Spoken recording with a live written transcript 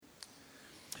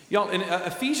Y'all, in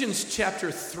Ephesians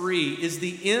chapter 3 is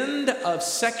the end of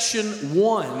section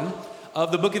 1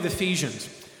 of the book of Ephesians.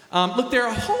 Look, there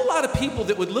are a whole lot of people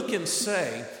that would look and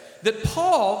say that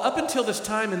Paul, up until this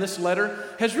time in this letter,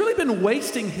 has really been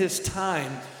wasting his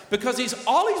time because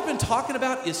all he's been talking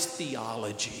about is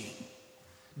theology,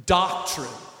 doctrine,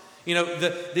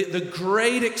 the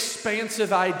great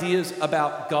expansive ideas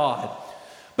about God.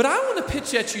 But I want to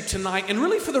pitch at you tonight, and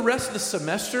really for the rest of the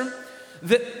semester,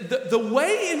 that the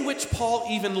way in which Paul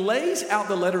even lays out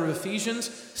the letter of Ephesians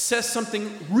says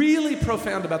something really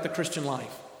profound about the Christian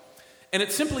life. And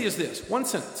it simply is this, one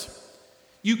sentence.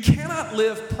 You cannot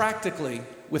live practically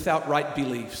without right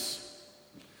beliefs.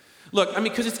 Look,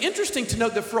 because it's interesting to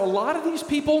note that for a lot of these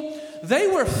people, they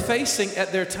were facing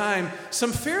at their time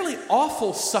some fairly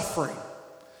awful suffering.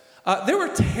 There were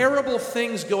terrible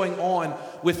things going on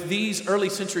with these early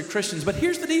century Christians. But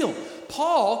here's the deal.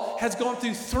 Paul has gone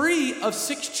through 3 of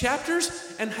 6 chapters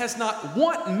and has not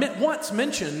once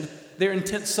mentioned their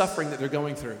intense suffering that they're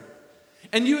going through.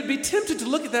 And you would be tempted to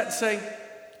look at that and say,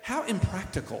 how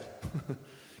impractical.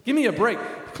 Give me a break.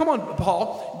 Come on,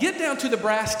 Paul. Get down to the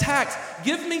brass tacks.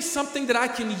 Give me something that I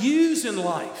can use in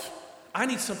life. I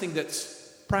need something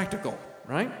that's practical,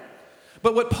 right?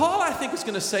 But what Paul, I think, is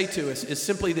going to say to us is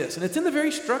simply this, and it's in the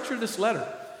very structure of this letter,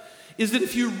 is that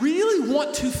if you really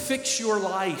want to fix your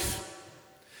life,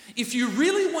 if you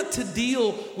really want to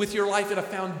deal with your life at a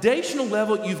foundational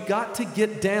level, you've got to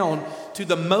get down to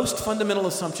the most fundamental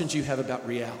assumptions you have about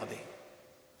reality.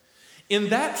 In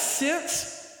that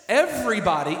sense,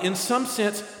 everybody, in some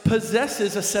sense,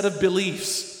 possesses a set of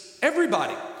beliefs.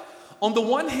 Everybody. On the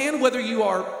one hand, whether you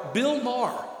are Bill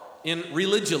Maher in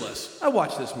Religulous. I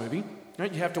watched this movie.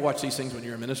 Right? You have to watch these things when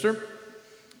you're a minister.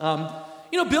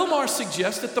 Bill Maher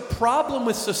suggests that the problem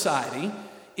with society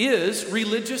is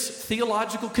religious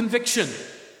theological conviction.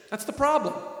 That's the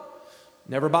problem.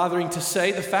 Never bothering to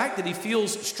say the fact that he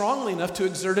feels strongly enough to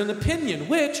exert an opinion,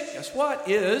 which, guess what,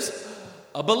 is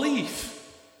a belief.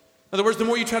 In other words, the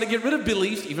more you try to get rid of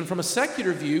beliefs, even from a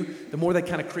secular view, the more they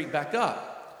kind of creep back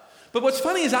up. But what's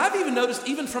funny is I've even noticed,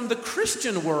 even from the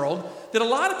Christian world, that a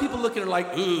lot of people look at it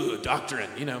like, ooh, doctrine,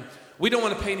 We don't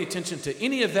want to pay any attention to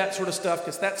any of that sort of stuff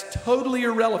because that's totally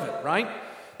irrelevant, right?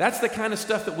 That's the kind of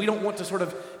stuff that we don't want to sort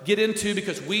of get into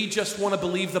because we just want to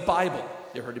believe the Bible.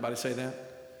 You ever heard anybody say that?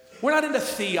 We're not into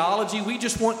theology. We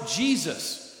just want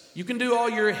Jesus. You can do all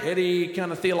your heady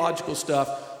kind of theological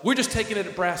stuff. We're just taking it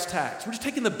at brass tacks. We're just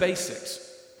taking the basics.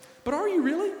 But are you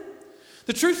really?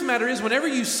 The truth of the matter is, whenever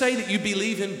you say that you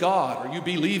believe in God or you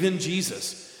believe in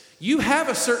Jesus, you have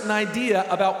a certain idea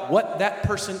about what that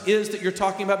person is that you're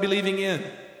talking about believing in.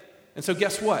 And so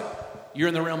guess what? You're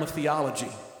in the realm of theology.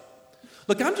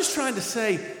 Look, I'm just trying to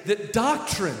say that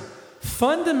doctrine,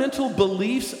 fundamental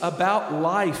beliefs about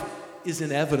life is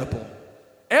inevitable.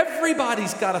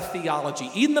 Everybody's got a theology.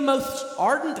 Even the most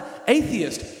ardent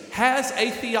atheist has a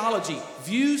theology,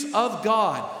 views of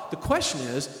God. The question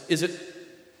is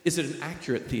it an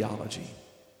accurate theology?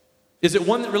 Is it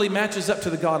one that really matches up to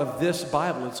the God of this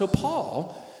Bible? And so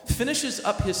Paul finishes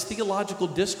up his theological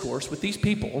discourse with these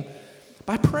people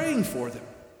by praying for them.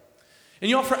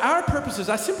 And for our purposes,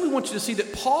 I simply want you to see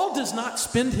that Paul does not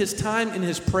spend his time in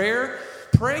his prayer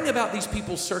praying about these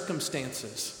people's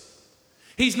circumstances.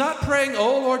 He's not praying,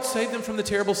 oh Lord, save them from the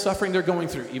terrible suffering they're going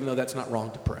through, even though that's not wrong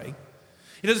to pray.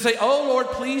 He doesn't say, oh Lord,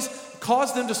 please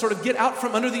cause them to sort of get out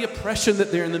from under the oppression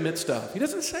that they're in the midst of. He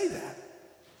doesn't say that.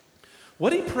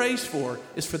 What he prays for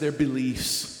is for their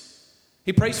beliefs.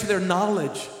 He prays for their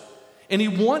knowledge. And he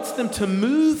wants them to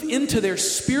move into their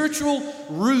spiritual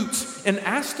roots and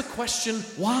ask the question,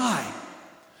 why?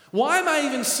 Why am I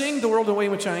even seeing the world the way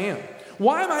in which I am?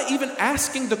 Why am I even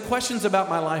asking the questions about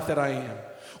my life that I am?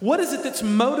 What is it that's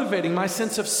motivating my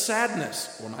sense of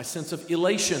sadness or my sense of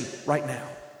elation right now?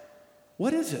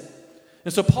 What is it?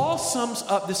 And so Paul sums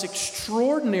up this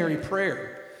extraordinary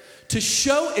prayer to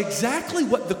show exactly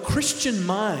what the Christian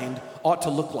mind ought to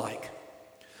look like.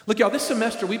 Look, y'all, this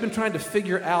semester we've been trying to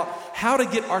figure out how to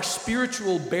get our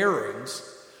spiritual bearings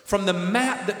from the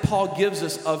map that Paul gives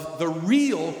us of the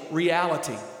real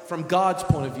reality from God's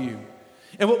point of view.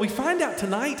 And what we find out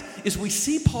tonight is we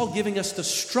see Paul giving us the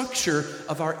structure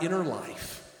of our inner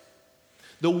life.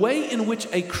 The way in which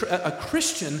a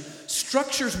Christian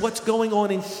structures what's going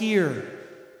on in here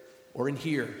or in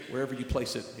here, wherever you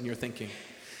place it in your thinking.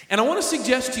 And I want to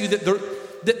suggest to you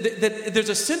that there's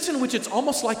a sense in which it's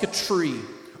almost like a tree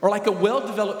or like a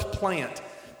well-developed plant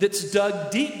that's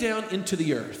dug deep down into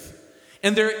the earth.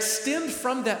 And there extend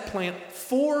from that plant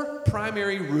 4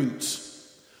 primary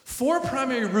roots. 4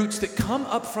 primary roots that come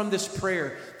up from this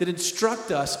prayer that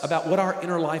instruct us about what our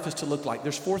inner life is to look like.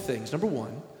 There's 4 things. Number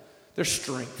 1, there's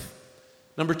strength.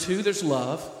 Number 2, there's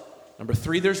love. Number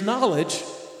 3, there's knowledge.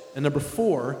 And number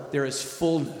 4, there is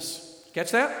fullness.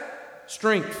 Catch that?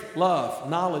 Strength, love,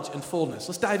 knowledge, and fullness.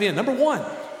 Let's dive in. Number 1,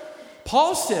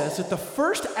 Paul says that the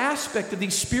first aspect of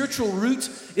these spiritual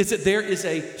roots is that there is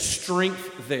a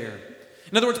strength there.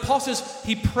 In other words, Paul says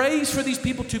he prays for these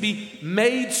people to be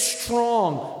made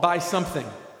strong by something.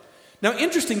 Now,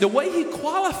 interesting, the way he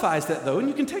qualifies that, though, and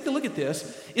you can take a look at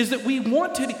this, is that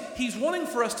he's wanting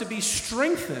for us to be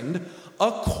strengthened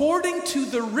according to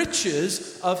the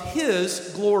riches of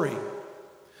his glory.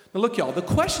 Now, look, y'all, the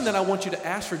question that I want you to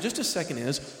ask for just a second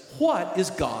is, what is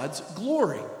God's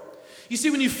glory? You see,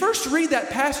 when you first read that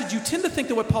passage, you tend to think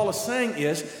that what Paul is saying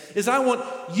is I want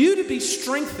you to be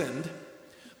strengthened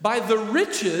by the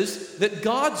riches that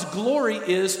God's glory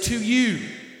is to you.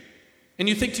 And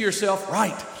you think to yourself,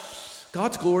 right,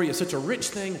 God's glory is such a rich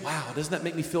thing. Wow, doesn't that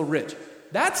make me feel rich?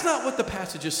 That's not what the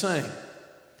passage is saying.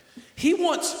 He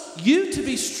wants you to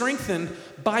be strengthened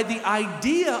by the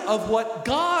idea of what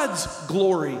God's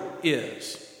glory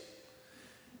is.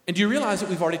 And do you realize that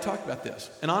we've already talked about this?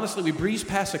 And honestly, we breezed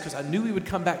past it because I knew we would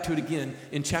come back to it again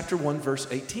in chapter 1, verse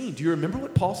 18. Do you remember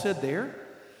what Paul said there?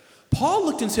 Paul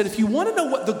looked and said, if you want to know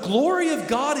what the glory of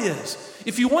God is,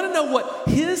 if you want to know what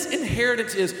his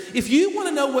inheritance is, if you want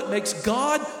to know what makes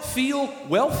God feel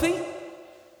wealthy,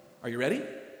 are you ready?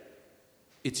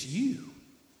 It's you,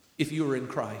 if you are in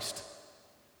Christ.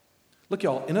 Look,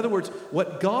 y'all, in other words,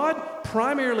 what God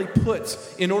primarily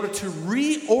puts in order to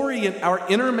reorient our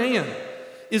inner man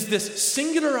is this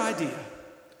singular idea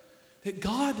that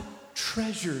God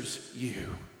treasures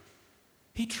you.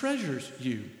 He treasures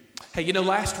you. Hey, you know,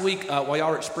 last week while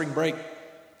y'all were at spring break,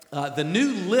 the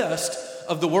new list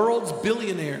of the world's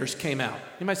billionaires came out.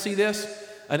 You might see this.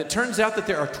 And it turns out that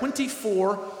there are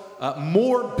 24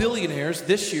 more billionaires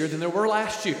this year than there were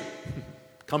last year.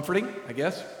 Comforting, I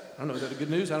guess. I don't know. Is that good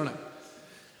news? I don't know.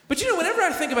 But you know, whenever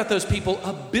I think about those people,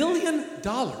 $1 billion,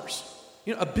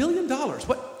 you know, $1 billion,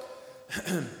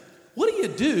 what do you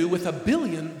do with $1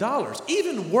 billion?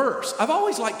 Even worse, I've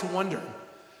always liked to wonder,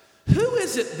 who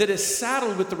is it that is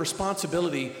saddled with the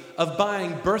responsibility of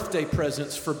buying birthday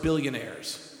presents for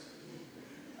billionaires?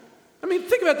 I mean,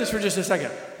 think about this for just a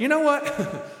second. You know what?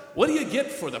 What do you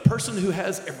get for the person who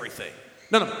has everything?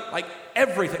 No, like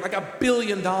everything, like $1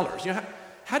 billion. You know,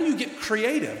 how do you get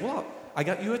creative? Well, I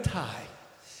got you a tie.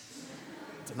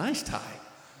 It's a nice tie.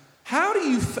 How do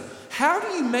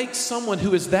you make someone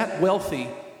who is that wealthy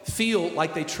feel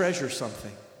like they treasure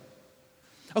something?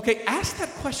 Okay, ask that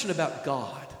question about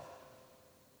God.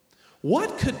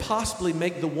 What could possibly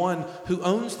make the one who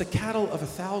owns the cattle of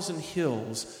 1,000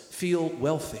 hills feel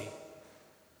wealthy?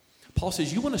 Paul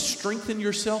says, you want to strengthen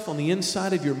yourself on the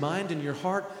inside of your mind and your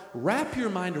heart? Wrap your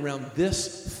mind around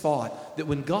this thought that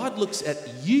when God looks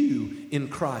at you in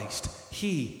Christ,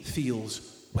 he feels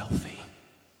wealthy.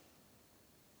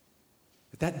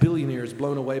 That billionaire is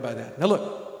blown away by that. Now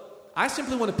look, I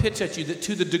simply want to pitch at you that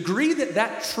to the degree that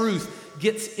that truth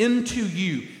gets into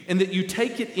you and that you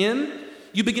take it in,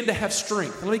 you begin to have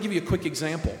strength. Let me give you a quick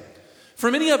example.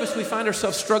 For many of us, we find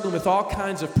ourselves struggling with all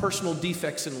kinds of personal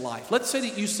defects in life. Let's say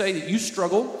that you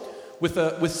struggle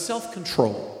with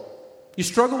self-control. You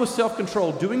struggle with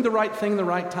self-control, doing the right thing in the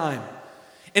right time.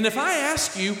 And if I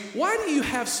ask you, why do you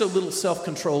have so little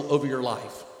self-control over your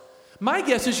life? My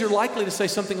guess is you're likely to say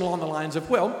something along the lines of,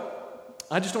 well,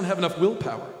 I just don't have enough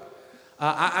willpower.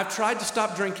 I've tried to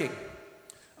stop drinking.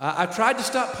 I've tried to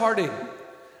stop partying.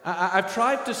 I've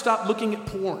tried to stop looking at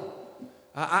porn.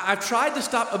 I've tried to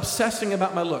stop obsessing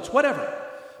about my looks, whatever.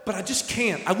 But I just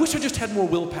can't. I wish I just had more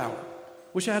willpower.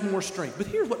 Wish I had more strength. But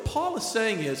here's what Paul is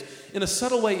saying is, in a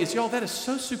subtle way, is, y'all, that is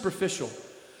so superficial.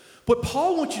 What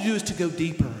Paul wants you to do is to go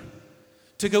deeper,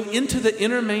 to go into the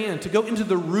inner man, to go into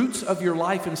the roots of your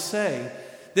life and say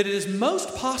that it is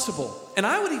most possible, and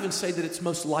I would even say that it's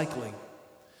most likely,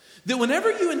 that whenever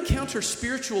you encounter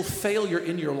spiritual failure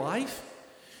in your life,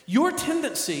 your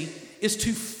tendency is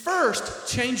to first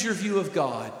change your view of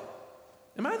God.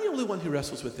 Am I the only one who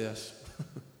wrestles with this?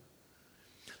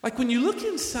 Like when you look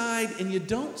inside and you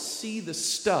don't see the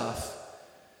stuff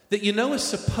that you know is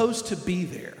supposed to be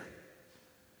there,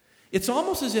 it's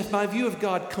almost as if my view of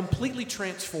God completely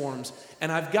transforms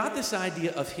and I've got this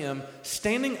idea of him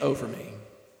standing over me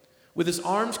with his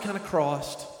arms kind of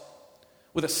crossed,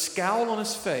 with a scowl on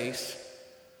his face,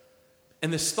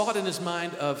 and this thought in his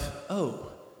mind of, oh,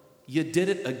 you did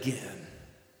it again.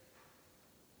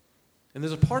 And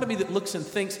there's a part of me that looks and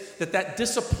thinks that that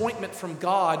disappointment from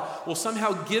God will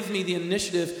somehow give me the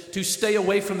initiative to stay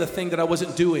away from the thing that I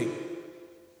wasn't doing.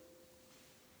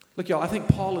 Look, y'all, I think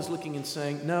Paul is looking and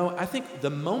saying, no, I think the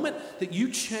moment that you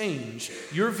change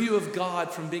your view of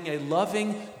God from being a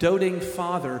loving, doting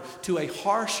father to a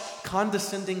harsh,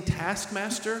 condescending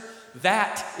taskmaster,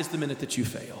 that is the minute that you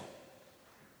fail.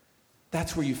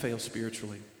 That's where you fail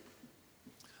spiritually.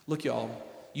 Look, y'all,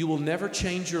 you will never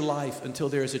change your life until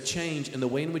there is a change in the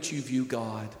way in which you view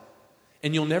God.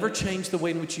 And you'll never change the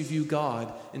way in which you view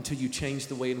God until you change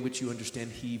the way in which you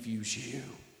understand He views you.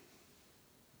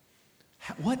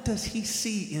 What does He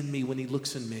see in me when He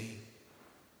looks in me?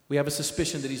 We have a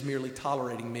suspicion that He's merely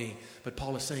tolerating me. But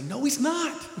Paul is saying, no, He's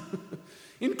not.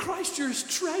 In Christ, you're His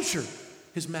treasure,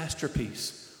 His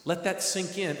masterpiece. Let that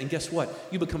sink in. And guess what?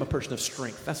 You become a person of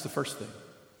strength. That's the first thing.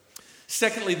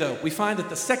 Secondly, though, we find that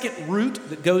the second root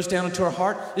that goes down into our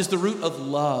heart is the root of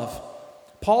love.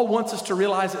 Paul wants us to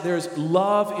realize that there is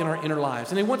love in our inner lives.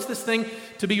 And he wants this thing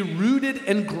to be rooted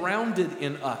and grounded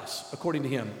in us, according to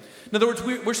him. In other words,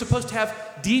 we're supposed to have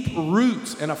deep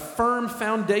roots and a firm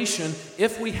foundation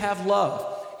if we have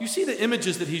love. You see the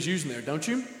images that he's using there, don't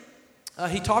you?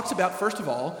 He talks about, first of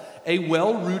all, a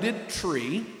well-rooted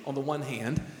tree on the one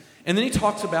hand, and then he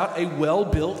talks about a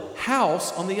well-built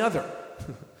house on the other.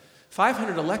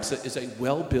 500 Alexa is a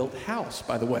well-built house,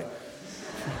 by the way.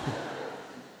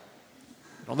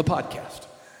 On the podcast.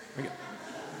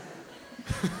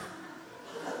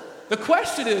 The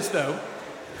question is, though,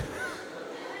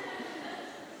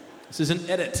 this is an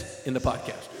edit in the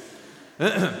podcast.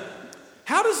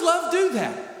 How does love do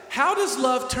that? How does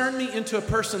love turn me into a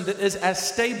person that is as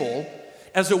stable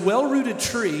as a well-rooted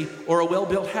tree or a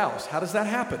well-built house? How does that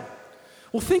happen?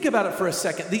 Well, think about it for a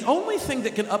second. The only thing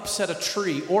that can upset a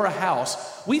tree or a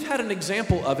house, we've had an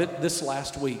example of it this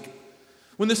last week.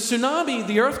 When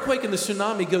the earthquake and the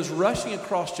tsunami goes rushing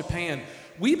across Japan,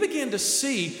 we begin to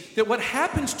see that what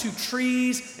happens to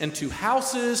trees and to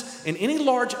houses and any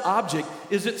large object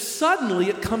is that suddenly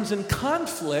it comes in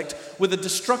conflict with a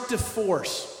destructive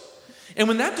force. And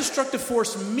when that destructive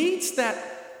force meets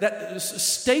that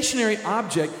stationary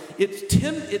object, it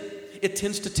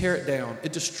tends to tear it down.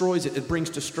 It destroys it. It brings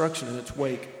destruction in its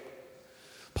wake.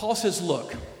 Paul says,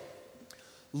 look,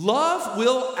 love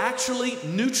will actually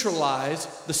neutralize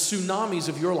the tsunamis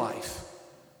of your life.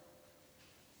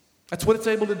 That's what it's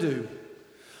able to do.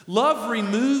 Love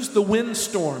removes the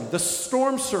windstorm, the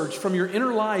storm surge from your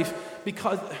inner life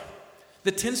because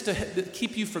that tends to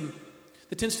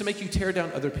make you tear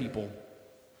down other people.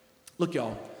 Look,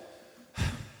 y'all,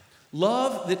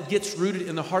 love that gets rooted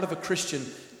in the heart of a Christian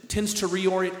tends to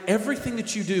reorient everything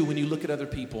that you do when you look at other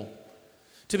people.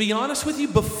 To be honest with you,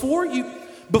 before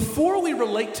we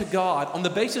relate to God on the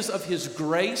basis of His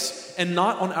grace and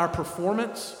not on our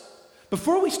performance,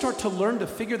 before we start to learn to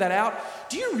figure that out,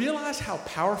 do you realize how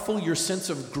powerful your sense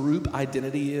of group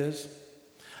identity is?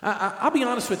 I'll be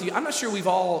honest with you, I'm not sure we've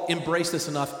all embraced this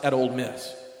enough at Ole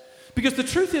Miss. Because the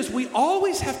truth is, we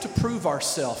always have to prove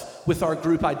ourselves with our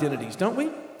group identities, don't we?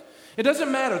 It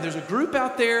doesn't matter. There's a group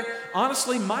out there.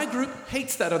 Honestly, my group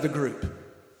hates that other group.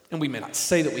 And we may not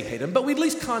say that we hate them, but we at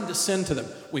least condescend to them.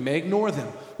 We may ignore them.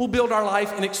 We'll build our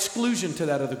life in exclusion to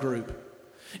that other group.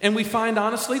 And we find,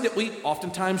 honestly, that we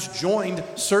oftentimes joined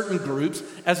certain groups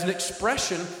as an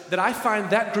expression that I find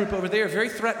that group over there very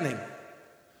threatening.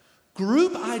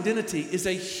 Group identity is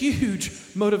a huge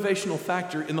motivational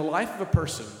factor in the life of a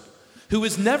person who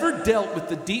has never dealt with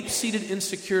the deep-seated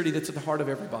insecurity that's at the heart of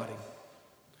everybody.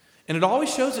 And it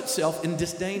always shows itself in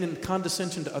disdain and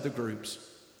condescension to other groups.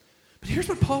 But here's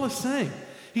what Paul is saying.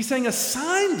 He's saying a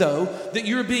sign, though, that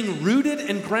you're being rooted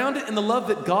and grounded in the love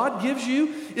that God gives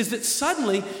you is that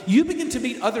suddenly you begin to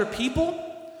meet other people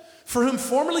for whom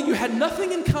formerly you had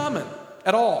nothing in common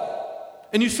at all.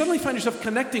 And you suddenly find yourself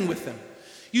connecting with them.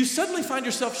 You suddenly find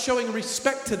yourself showing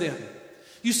respect to them.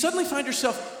 You suddenly find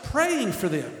yourself praying for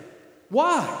them.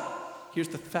 Why? Here's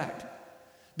the fact.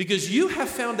 Because you have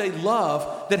found a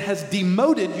love that has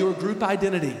demoted your group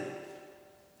identity.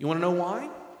 You want to know why?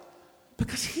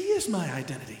 Because He is my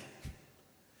identity.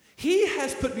 He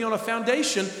has put me on a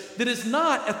foundation that is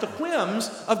not at the whims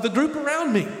of the group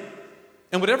around me.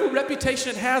 And whatever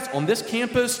reputation it has on this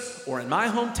campus or in my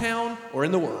hometown or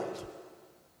in the world.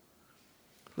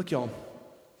 Look, y'all,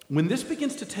 when this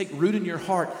begins to take root in your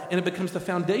heart and it becomes the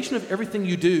foundation of everything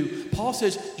you do, Paul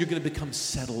says you're going to become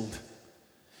settled.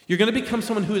 You're going to become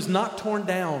someone who is not torn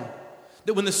down.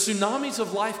 That when the tsunamis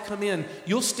of life come in,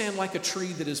 you'll stand like a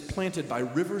tree that is planted by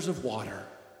rivers of water.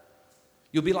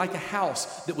 You'll be like a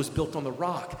house that was built on the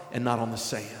rock and not on the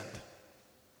sand.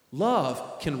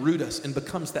 Love can root us and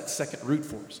becomes that second root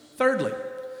for us. Thirdly,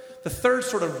 the third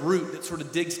sort of root that sort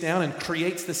of digs down and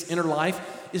creates this inner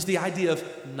life is the idea of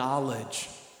knowledge.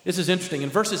 This is interesting. In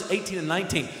verses 18 and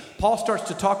 19, Paul starts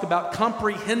to talk about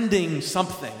comprehending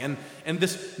something and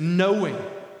this knowing.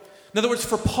 In other words,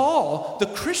 for Paul, the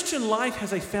Christian life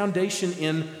has a foundation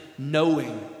in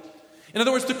knowing. In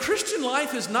other words, the Christian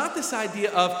life is not this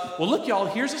idea of, well, look, y'all,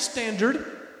 here's a standard.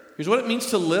 Here's what it means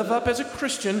to live up as a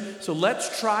Christian, so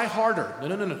let's try harder.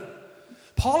 No.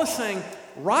 Paul is saying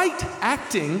right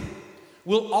acting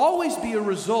will always be a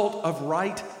result of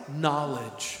right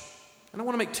knowledge. And I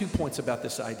want to make 2 points about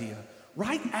this idea.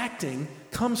 Right acting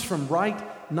comes from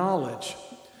right knowledge.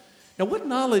 Now, what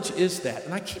knowledge is that?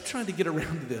 And I keep trying to get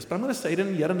around to this, but I'm going to say it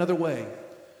in yet another way.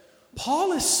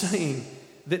 Paul is saying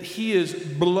that he is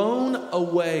blown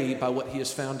away by what he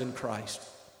has found in Christ.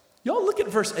 Y'all look at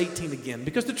verse 18 again,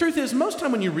 because the truth is, most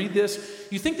time when you read this,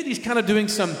 you think that he's kind of doing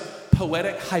some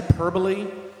poetic hyperbole,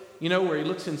 where he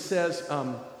looks and says,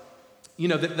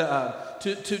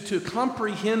 to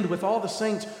comprehend with all the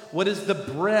saints what is the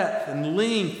breadth and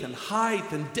length and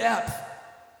height and depth.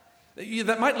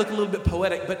 That might look a little bit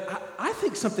poetic, but I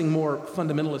think something more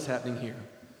fundamental is happening here.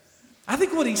 I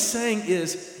think what he's saying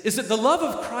is that the love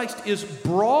of Christ is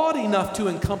broad enough to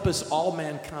encompass all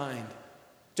mankind.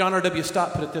 John R.W.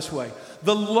 Stott put it this way: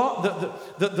 the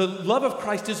love of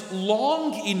Christ is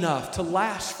long enough to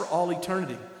last for all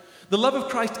eternity. The love of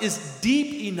Christ is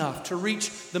deep enough to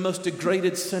reach the most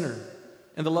degraded sinner.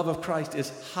 And the love of Christ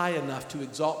is high enough to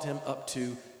exalt him up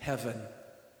to heaven.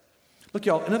 Look,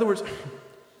 y'all, in other words,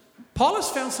 Paul has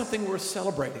found something worth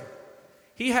celebrating.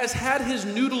 He has had his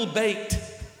noodle baked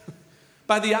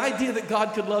by the idea that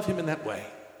God could love him in that way.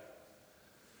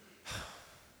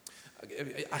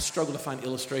 I struggle to find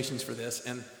illustrations for this,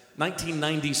 and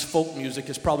 1990s folk music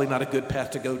is probably not a good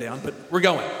path to go down, but we're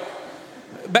going.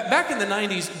 Back in the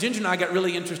 90s, Ginger and I got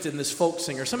really interested in this folk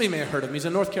singer. Some of you may have heard of him. He's a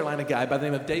North Carolina guy by the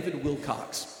name of David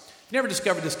Wilcox. If you never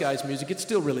discovered this guy's music, it's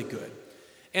still really good.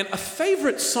 And a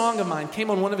favorite song of mine came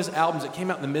on one of his albums that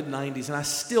came out in the mid-90s, and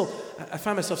I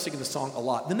find myself singing the song a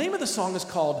lot. The name of the song is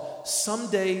called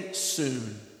Someday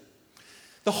Soon.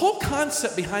 The whole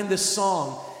concept behind this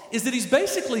song is that he's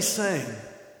basically saying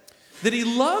that he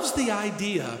loves the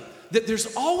idea that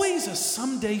there's always a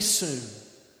someday soon.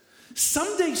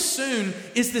 Someday soon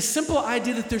is the simple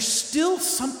idea that there's still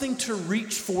something to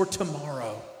reach for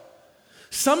tomorrow.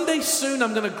 Someday soon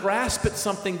I'm going to grasp at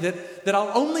something that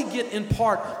I'll only get in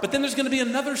part, but then there's going to be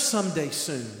another someday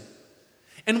soon.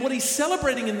 And what he's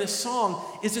celebrating in this song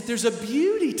is that there's a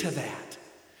beauty to that.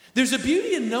 There's a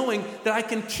beauty in knowing that I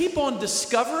can keep on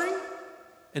discovering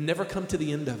and never come to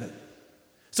the end of it.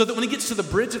 So that when he gets to the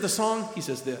bridge of the song, he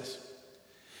says this.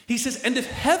 He says, and if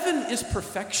heaven is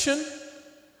perfection,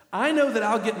 I know that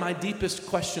I'll get my deepest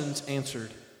questions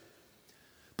answered.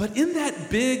 But in that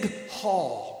big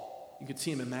hall, you could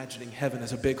see him imagining heaven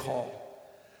as a big hall.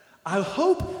 I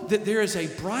hope that there is a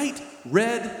bright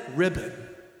red ribbon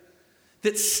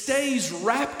that stays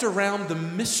wrapped around the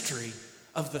mystery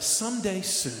of the someday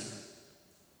soon.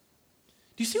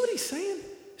 Do you see what he's saying?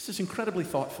 This is incredibly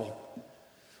thoughtful.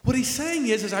 What he's saying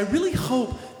is I really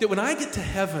hope that when I get to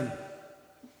heaven,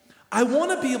 I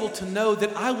want to be able to know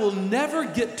that I will never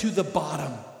get to the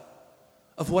bottom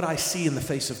of what I see in the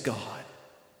face of God.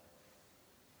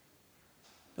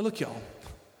 Now look, y'all,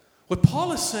 what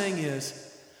Paul is saying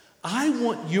is, I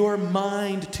want your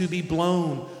mind to be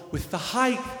blown with the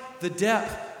height, the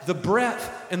depth, the breadth,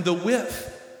 and the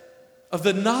width of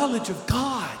the knowledge of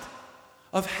God,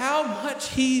 of how much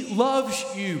He loves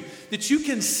you, that you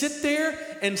can sit there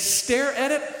and stare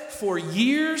at it for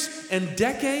years and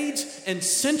decades and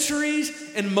centuries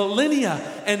and millennia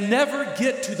and never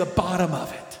get to the bottom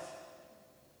of it.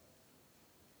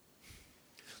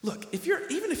 Look,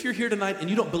 even if you're here tonight and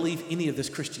you don't believe any of this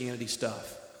Christianity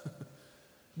stuff,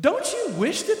 don't you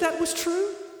wish that was true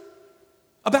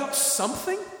about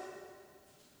something?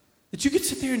 That you could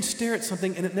sit there and stare at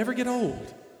something and it never get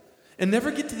old and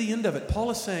never get to the end of it. Paul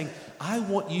is saying, I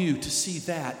want you to see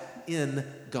that in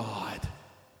God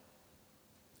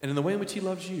and in the way in which He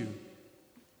loves you.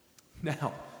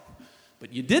 Now,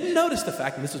 but you didn't notice the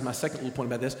fact, and this is my second little point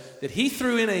about this, that he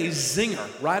threw in a zinger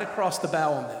right across the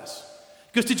bow on this.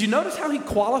 Because did you notice how he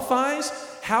qualifies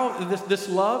how this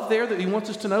love there that he wants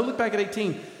us to know? Look back at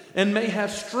 18. And may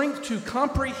have strength to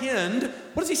comprehend,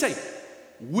 what does he say?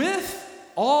 With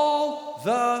all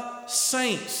the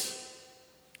saints.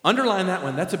 Underline that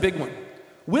one. That's a big one.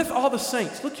 With all the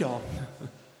saints. Look, y'all.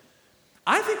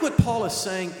 I think what Paul is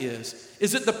saying is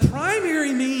that the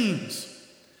primary means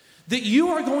that you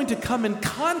are going to come in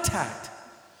contact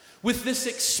with this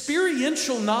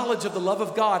experiential knowledge of the love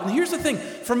of God. And here's the thing.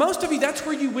 For most of you, that's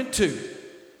where you went to.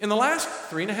 In the last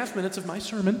 3.5 minutes of my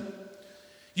sermon,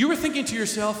 you were thinking to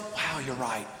yourself, wow, you're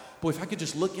right. boy, if I could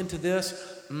just look into this,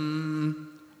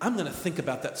 I'm going to think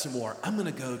about that some more. I'm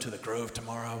going to go to the Grove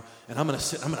tomorrow, and I'm going to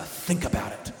think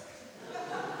about it.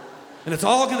 And it's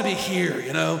all going to be here,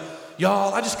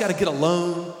 Y'all, I just got to get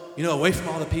alone, away from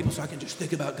all the people so I can just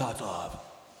think about God's love.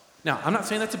 Now, I'm not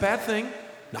saying that's a bad thing.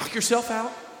 Knock yourself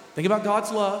out. Think about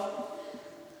God's love.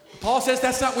 Paul says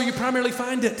that's not where you primarily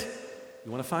find it.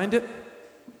 You want to find it?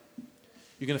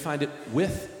 You're going to find it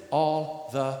with all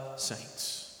the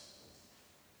saints.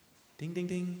 Ding, ding,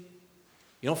 ding.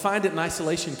 You don't find it in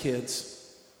isolation,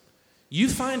 kids. You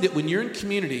find it when you're in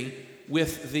community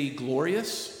with the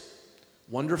glorious,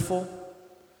 wonderful,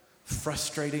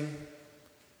 frustrating,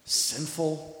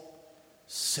 sinful,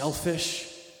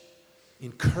 selfish,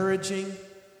 encouraging,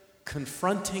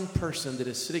 confronting person that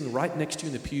is sitting right next to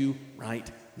you in the pew right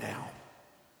now.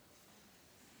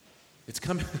 It's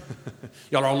coming.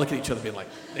 Y'all are all looking at each other being like,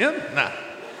 him? Nah.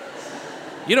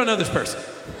 You don't know this person.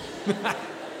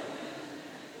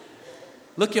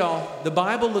 Look, y'all, the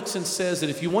Bible looks and says that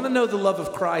if you want to know the love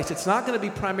of Christ, it's not going to be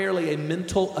primarily a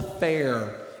mental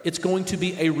affair. It's going to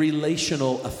be a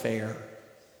relational affair.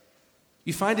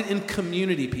 You find it in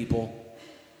community, people.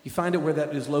 You find it where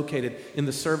that is located, in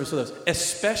the service of those.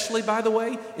 Especially, by the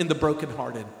way, in the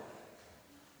brokenhearted.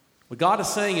 What God is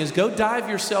saying is go dive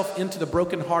yourself into the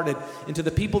brokenhearted, into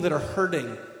the people that are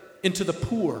hurting, into the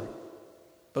poor,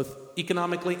 both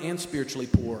economically and spiritually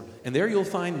poor. And there you'll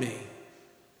find me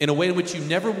in a way in which you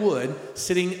never would,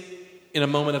 sitting in a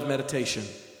moment of meditation.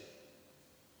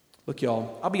 Look,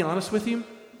 y'all, I'll be honest with you.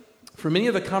 For many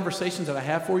of the conversations that I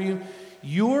have for you,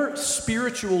 your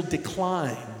spiritual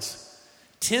declines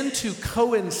tend to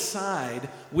coincide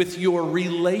with your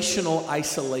relational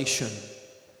isolation.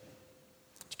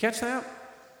 Did you catch that?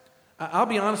 I'll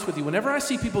be honest with you. Whenever I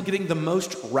see people getting the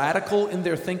most radical in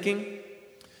their thinking,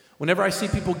 whenever I see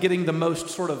people getting the most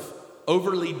sort of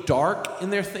overly dark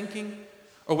in their thinking,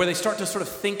 or where they start to sort of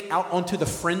think out onto the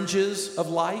fringes of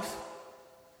life,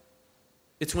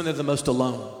 it's when they're the most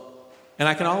alone. And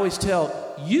I can always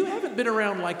tell, you haven't been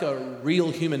around like a real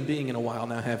human being in a while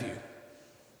now, have you?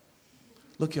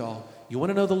 Look, y'all, you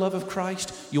want to know the love of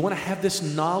Christ? You want to have this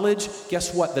knowledge?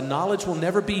 Guess what? The knowledge will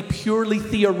never be purely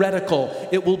theoretical.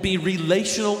 It will be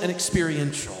relational and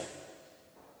experiential.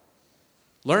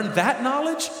 Learn that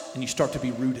knowledge, and you start to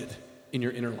be rooted in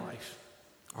your inner life.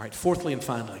 All right, fourthly and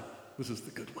finally, this is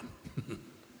the good one.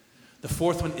 The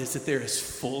fourth one is that there is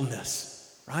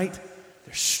fullness, right?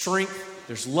 There's strength,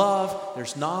 there's love,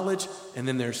 there's knowledge, and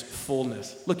then there's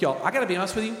fullness. Look, y'all, I got to be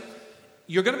honest with you.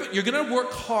 You're gonna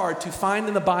work hard to find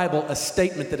in the Bible a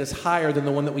statement that is higher than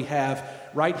the one that we have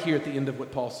right here at the end of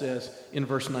what Paul says in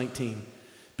verse 19.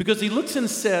 Because he looks and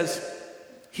says,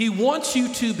 he wants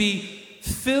you to be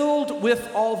filled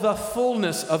with all the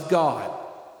fullness of God.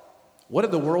 What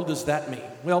in the world does that mean?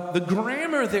 Well, the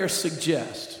grammar there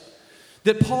suggests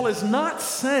that Paul is not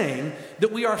saying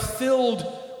that we are filled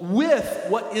with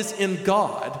what is in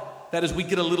God, that is, we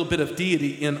get a little bit of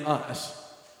deity in us.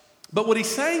 But what he's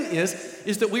saying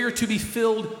is that we are to be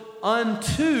filled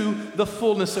unto the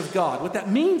fullness of God. What that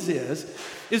means is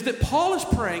that Paul is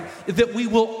praying that we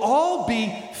will all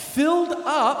be filled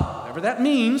up, whatever that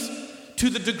means, to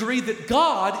the degree that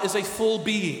God is a full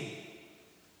being.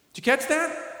 Did you catch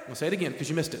that? I'll say it again because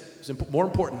you missed it. It's more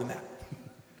important than that.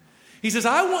 He says,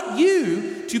 I want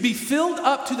you to be filled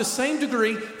up to the same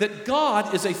degree that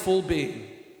God is a full being.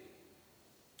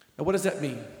 Now, what does that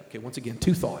mean? Okay, once again,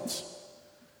 two thoughts.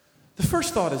 The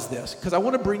first thought is this, because I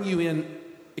want to bring you in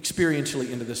experientially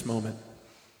into this moment.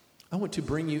 I want to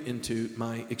bring you into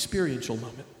my experiential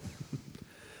moment.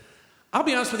 I'll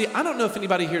be honest with you, I don't know if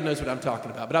anybody here knows what I'm talking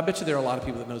about, but I bet you there are a lot of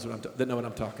people that know what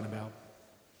I'm talking about.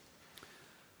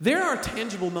 There are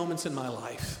tangible moments in my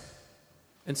life,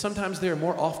 and sometimes they are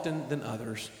more often than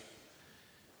others,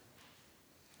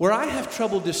 where I have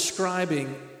trouble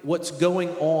describing what's going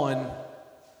on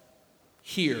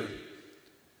here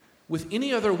with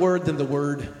any other word than the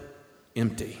word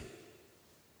empty.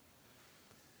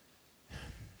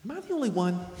 Am I the only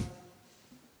one?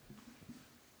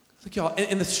 Look, y'all,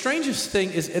 and the strangest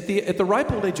thing is at the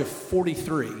ripe old age of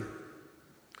 43,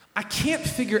 I can't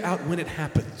figure out when it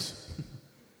happens.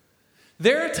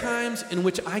 There are times in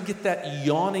which I get that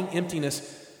yawning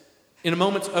emptiness in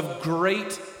moments of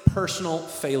great personal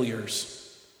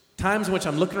failures. Times in which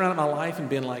I'm looking around at my life and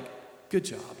being like, good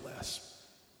job, Les.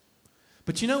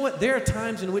 But you know what? There are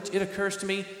times in which it occurs to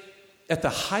me at the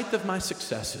height of my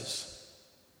successes.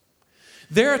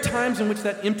 There are times in which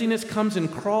that emptiness comes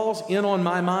and crawls in on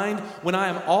my mind when I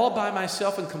am all by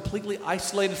myself and completely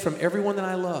isolated from everyone that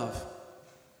I love.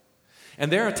 And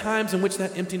there are times in which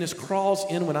that emptiness crawls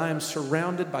in when I am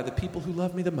surrounded by the people who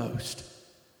love me the most.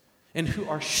 and who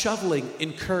are shoveling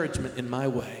encouragement in my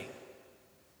way.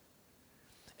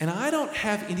 And I don't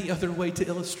have any other way to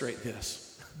illustrate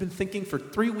this. I've been thinking for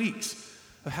 3 weeks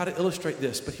of how to illustrate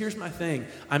this, but here's my thing.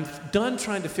 I'm done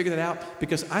trying to figure that out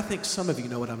because I think some of you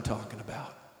know what I'm talking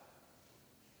about.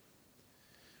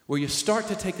 Where you start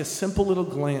to take a simple little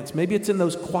glance. Maybe it's in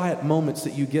those quiet moments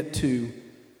that you get to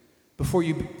before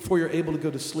you're able to go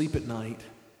to sleep at night.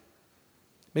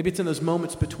 Maybe it's in those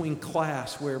moments between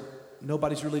class where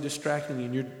nobody's really distracting you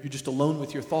and you're just alone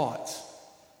with your thoughts.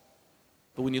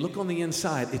 But when you look on the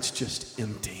inside, it's just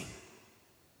empty.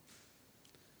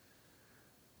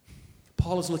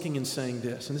 Paul is looking and saying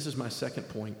this, and this is my second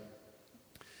point,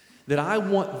 that I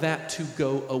want that to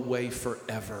go away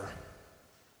forever.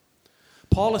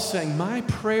 Paul is saying, my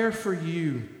prayer for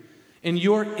you in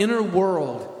your inner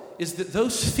world is that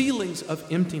those feelings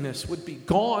of emptiness would be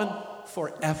gone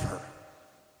forever.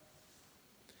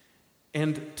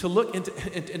 And to look into,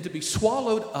 and to be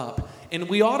swallowed up. And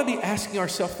we ought to be asking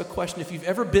ourselves the question, if you've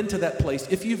ever been to that place.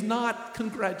 If you've not,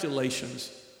 congratulations.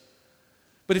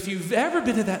 But if you've ever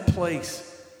been to that place,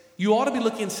 you ought to be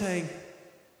looking and saying,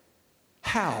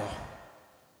 how?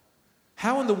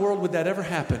 How in the world would that ever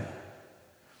happen?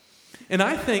 And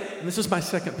I think, and this is my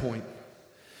second point,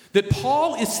 that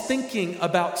Paul is thinking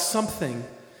about something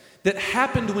that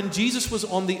happened when Jesus was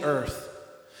on the earth.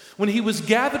 When he was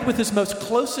gathered with his most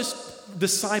closest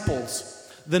disciples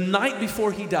the night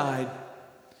before he died.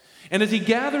 And as he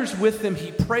gathers with them,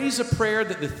 he prays a prayer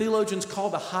that the theologians call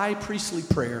the high priestly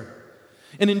prayer.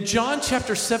 And in John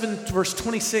chapter 7, verse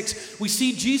 26, we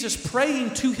see Jesus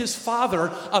praying to his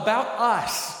Father about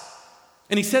us.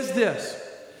 And he says this.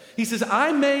 He says,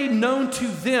 I made known to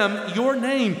them your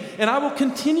name, and I will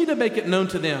continue to make it known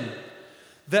to them.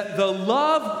 That the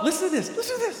love, listen to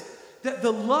this. That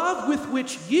the love with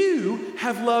which you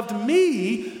have loved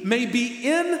me may be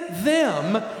in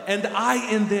them and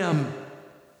I in them.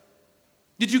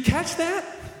 Did you catch that?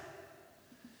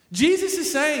 Jesus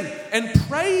is saying and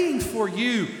praying for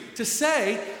you to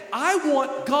say, I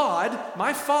want God,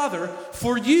 my Father,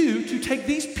 for you to take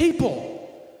these people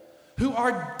who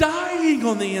are dying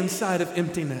on the inside of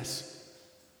emptiness,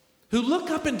 who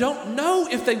look up and don't know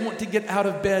if they want to get out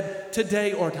of bed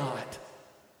today or not.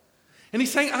 And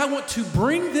he's saying, I want to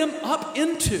bring them up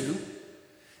into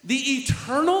the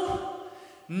eternal,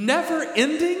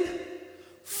 never-ending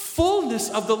fullness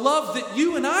of the love that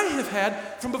you and I have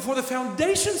had from before the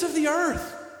foundations of the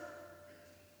earth.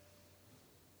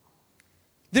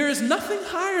 There is nothing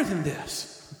higher than this.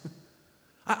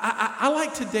 I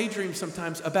like to daydream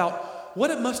sometimes about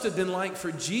what it must have been like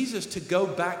for Jesus to go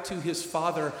back to his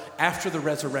Father after the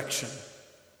resurrection.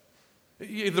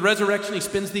 The resurrection, he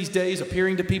spends these days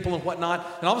appearing to people and whatnot,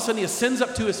 and all of a sudden he ascends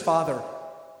up to his Father.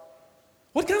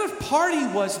 What kind of party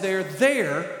was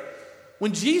there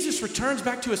when Jesus returns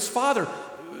back to his Father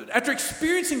after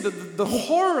experiencing the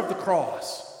horror of the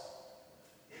cross?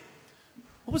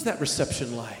 What was that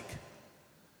reception like?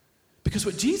 Because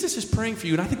what Jesus is praying for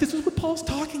you, and I think this is what Paul's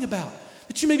talking about,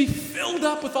 that you may be filled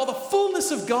up with all the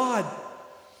fullness of God,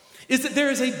 is that there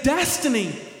is a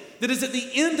destiny that is at the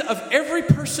end of every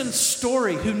person's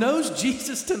story who knows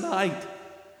Jesus tonight,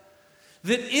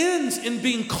 that ends in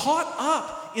being caught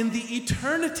up in the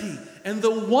eternity and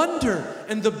the wonder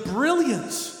and the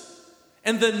brilliance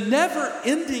and the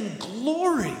never-ending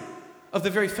glory of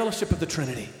the very fellowship of the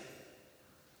Trinity.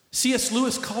 C.S.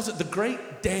 Lewis calls it the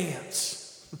great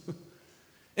dance.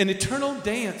 An eternal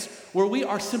dance where we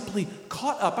are simply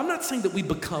caught up. I'm not saying that we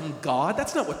become God.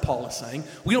 That's not what Paul is saying.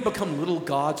 We don't become little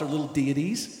gods or little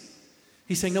deities.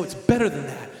 He's saying, no, it's better than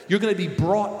that. You're going to be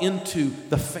brought into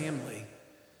the family.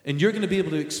 And you're going to be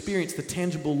able to experience the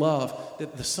tangible love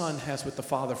that the Son has with the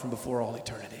Father from before all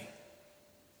eternity.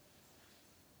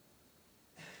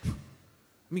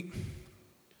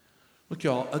 Look,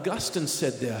 y'all, Augustine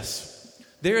said this.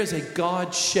 There is a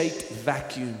God-shaped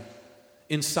vacuum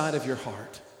inside of your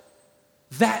heart.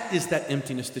 That is that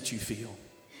emptiness that you feel.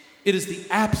 It is the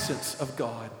absence of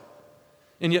God.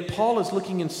 And yet Paul is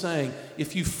looking and saying,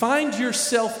 if you find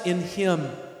yourself in him,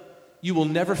 you will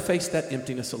never face that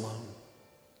emptiness alone.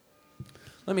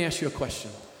 Let me ask you a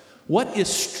question. What is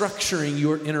structuring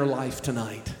your inner life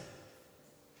tonight?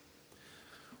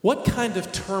 What kind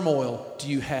of turmoil do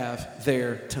you have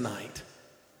there tonight?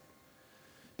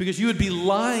 Because you would be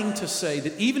lying to say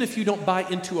that even if you don't buy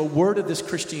into a word of this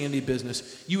Christianity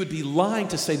business, you would be lying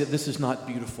to say that this is not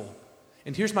beautiful.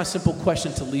 And here's my simple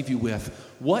question to leave you with.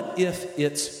 What if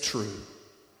it's true?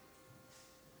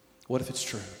 What if it's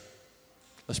true?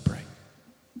 Let's pray.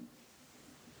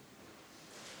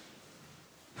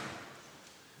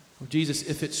 Jesus,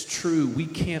 if it's true, we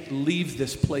can't leave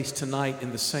this place tonight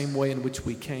in the same way in which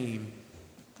we came.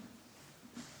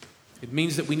 It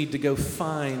means that we need to go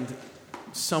find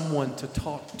someone to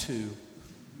talk to.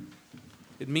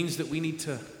 It means that we need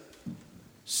to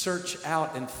search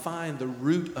out and find the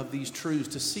root of these truths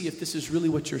to see if this is really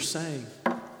what you're saying.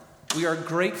 We are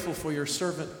grateful for your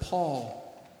servant Paul,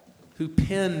 who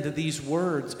penned these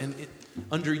words and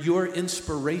under your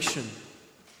inspiration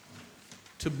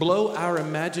to blow our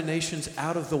imaginations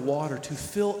out of the water, to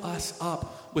fill us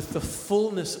up with the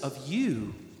fullness of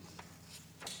you.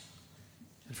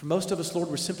 And for most of us, Lord,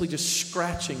 we're simply just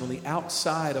scratching on the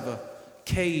outside of a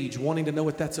cage, wanting to know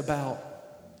what that's about.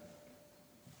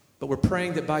 But we're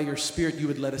praying that by your Spirit you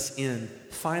would let us in,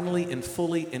 finally and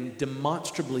fully and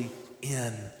demonstrably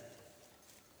in.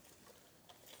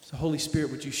 So Holy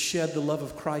Spirit, would you shed the love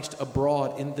of Christ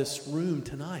abroad in this room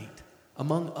tonight,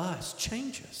 among us?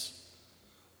 Change us.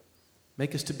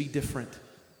 Make us to be different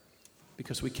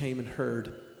because we came and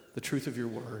heard the truth of your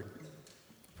word.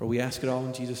 For we ask it all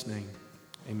in Jesus' name.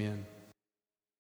 Amen.